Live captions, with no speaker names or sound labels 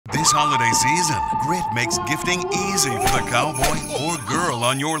This holiday season, Grit makes gifting easy for the cowboy or girl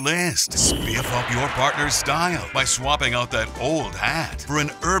on your list. Spiff up your partner's style by swapping out that old hat for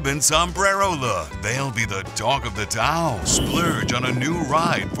an urban sombrero look. They'll be the talk of the town. Splurge on a new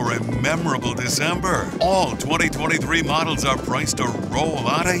ride for a memorable December. All 2023 models are priced to roll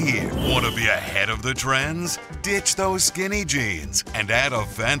out of here. Want to be ahead of the trends? Ditch those skinny jeans and add a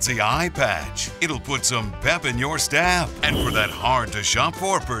fancy eye patch. It'll put some pep in your step. And for that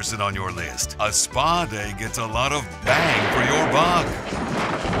hard-to-shop-for person on your list, a spa day gets a lot of bang for your buck.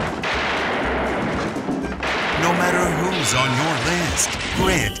 No matter who's on your list,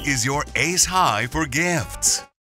 Grit is your ace high for gifts.